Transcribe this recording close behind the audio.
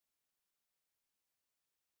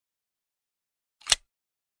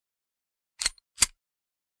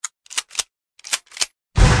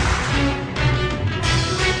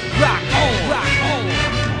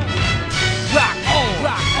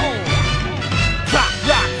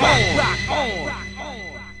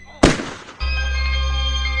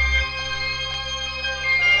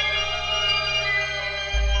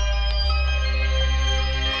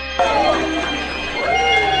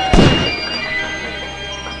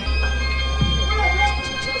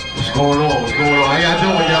going on? What's going on? How y'all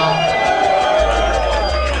doing, y'all?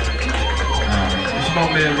 This is my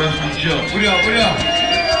man, Ruste Juxx. What up, what up?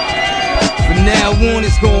 From now on,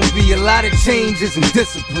 it's gonna be a lot of changes and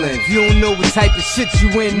discipline. If you don't know what type of shit you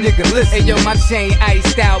in, nigga, listen. Hey yo, my chain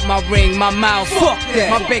iced out, my ring, my mouth, fuck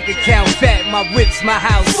that. My bank account fat, my whips, my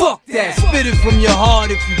house, fuck that. Spit it from your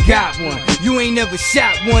heart if you got one. You ain't never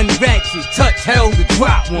shot one ratchet, touch hell to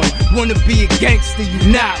drop one. Wanna be a gangster,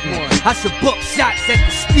 you not one. I should buck shots at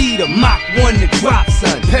the speed of Mach 1 to drop,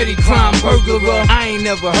 son. Petty crime burglar, I ain't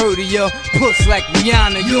never heard of ya. Puss like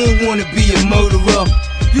Rihanna, you don't wanna be a murderer.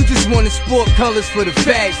 You just wanted sport colors for the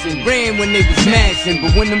fashion. Ran when they was mashing,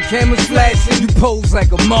 but when them cameras flashing, you pose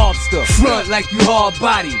like a mobster. Front like you hard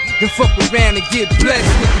body, then fuck around and get blessed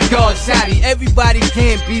with the God shotty. Everybody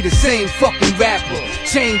can't be the same fucking rapper.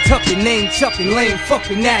 Chain tucking, name chucking, lame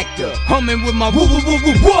fucking actor. Humming with my woo woo woo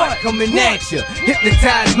woo what? Coming at ya.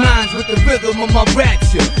 Hypnotize minds with the rhythm of my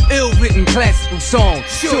rapture. Ill-written classical song,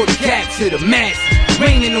 sure to capture the masses.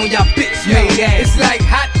 Raining on y'all bitch made ass. It's like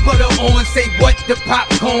hot butter on, say what the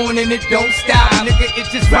popcorn and it don't stop, nigga, it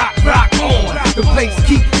just rock on. The place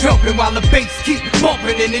keep jumping while the bass keep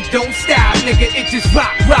bumping and it don't stop, nigga, it just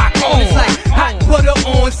rock on. It's like hot butter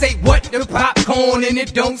on, say what the popcorn and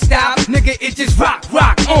it don't stop, nigga, it just rock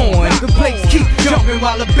on. The place keep jumping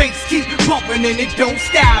while the bass keep bumping and it don't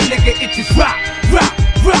stop, nigga, it just rock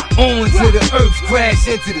on to the earth, crash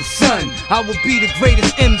into the sun. I will be the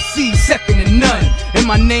greatest MC, second to none. And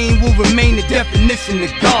my name will remain the definition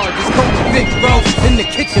of God. Just call me Big Bro in the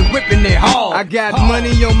kitchen whipping it hard. I got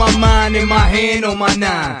money on my mind and my hand on my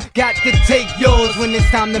nine. Got to take yours when it's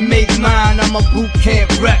time to make mine. I'm a boot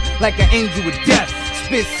camp rep like an angel with death.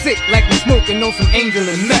 Spit sick like I'm smoking on some angel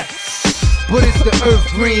and meth. But it's the earth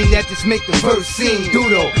green that just make the verse sing.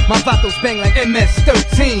 Doodle, my vatos bang like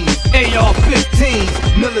MS-13s,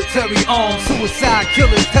 AR-15s, military arms, suicide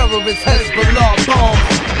killers, terrorists, Hezbollah bombs.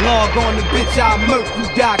 Log on to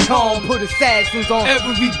bitchimurphy.com. Put assassins on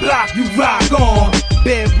every block you rock on.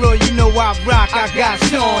 Bad bro, you know I rock. I got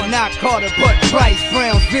Sean, not Carter, but Bryce,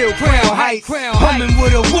 Brownsville, Crown Heights. Humming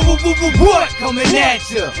with a woo woo woo woo what? Coming at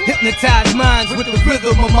ya. Hypnotize minds with the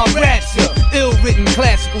rhythm of my rapture. Ill-written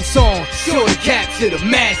classical song, sure to capture the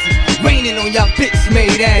masses. Raining on y'all bitch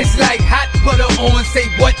made ass. It's like hot butter on, say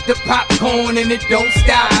what the popcorn and it don't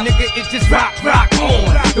stop, nigga, it just rock on.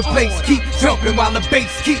 The place keep jumping while the bass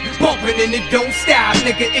keep bumping and it don't stop,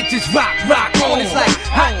 nigga, it just rock on. It's like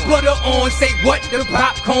hot butter on, say what the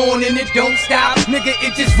popcorn and it don't stop, nigga,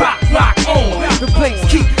 it just rock on. The place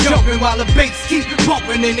keep jumping while the bass keep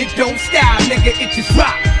bumping and it don't stop, nigga, it just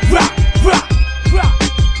rock